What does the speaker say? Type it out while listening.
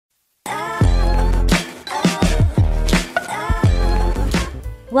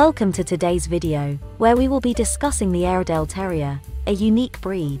Welcome to today's video, where we will be discussing the Airedale Terrier, a unique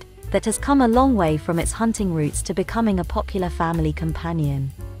breed that has come a long way from its hunting roots to becoming a popular family companion.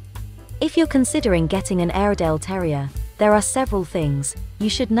 If you're considering getting an Airedale Terrier, there are several things you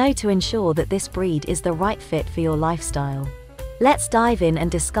should know to ensure that this breed is the right fit for your lifestyle. Let's dive in and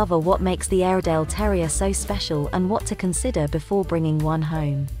discover what makes the Airedale Terrier so special and what to consider before bringing one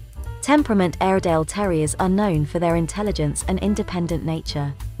home. Temperament Airedale Terriers are known for their intelligence and independent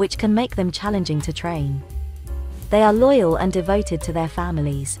nature, which can make them challenging to train. They are loyal and devoted to their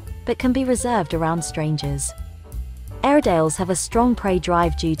families, but can be reserved around strangers. Airedales have a strong prey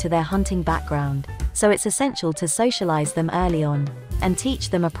drive due to their hunting background, so it's essential to socialize them early on and teach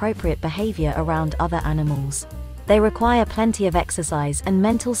them appropriate behavior around other animals. They require plenty of exercise and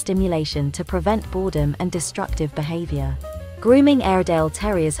mental stimulation to prevent boredom and destructive behavior. Grooming Airedale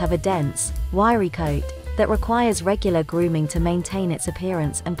Terriers have a dense, wiry coat that requires regular grooming to maintain its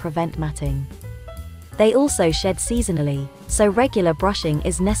appearance and prevent matting. They also shed seasonally, so regular brushing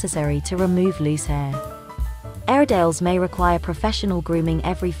is necessary to remove loose hair. Airedales may require professional grooming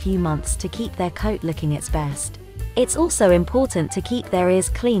every few months to keep their coat looking its best. It's also important to keep their ears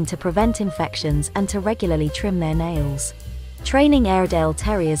clean to prevent infections and to regularly trim their nails. Training Airedale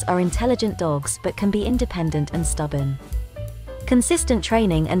Terriers are intelligent dogs but can be independent and stubborn. Consistent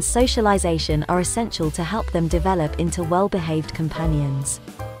training and socialization are essential to help them develop into well-behaved companions.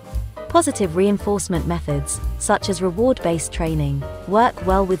 Positive reinforcement methods, such as reward-based training, work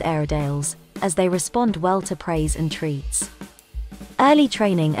well with Airedales, as they respond well to praise and treats. Early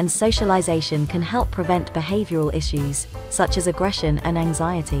training and socialization can help prevent behavioral issues, such as aggression and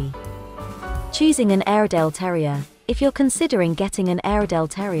anxiety. Choosing an Airedale Terrier. If you're considering getting an Airedale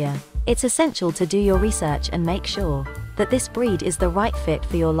Terrier, it's essential to do your research and make sure that this breed is the right fit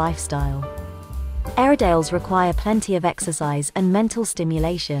for your lifestyle. Airedales require plenty of exercise and mental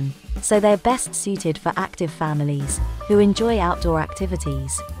stimulation, so they're best suited for active families who enjoy outdoor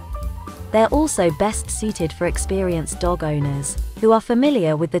activities. They're also best suited for experienced dog owners who are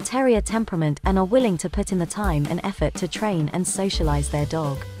familiar with the terrier temperament and are willing to put in the time and effort to train and socialize their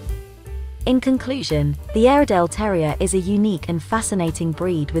dog. In conclusion, the Airedale Terrier is a unique and fascinating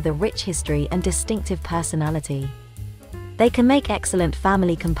breed with a rich history and distinctive personality. They can make excellent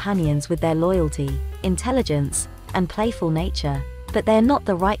family companions with their loyalty, intelligence, and playful nature, but they're not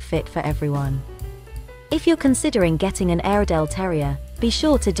the right fit for everyone. If you're considering getting an Airedale Terrier, be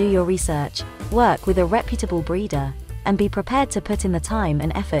sure to do your research, work with a reputable breeder, and be prepared to put in the time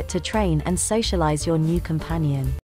and effort to train and socialize your new companion.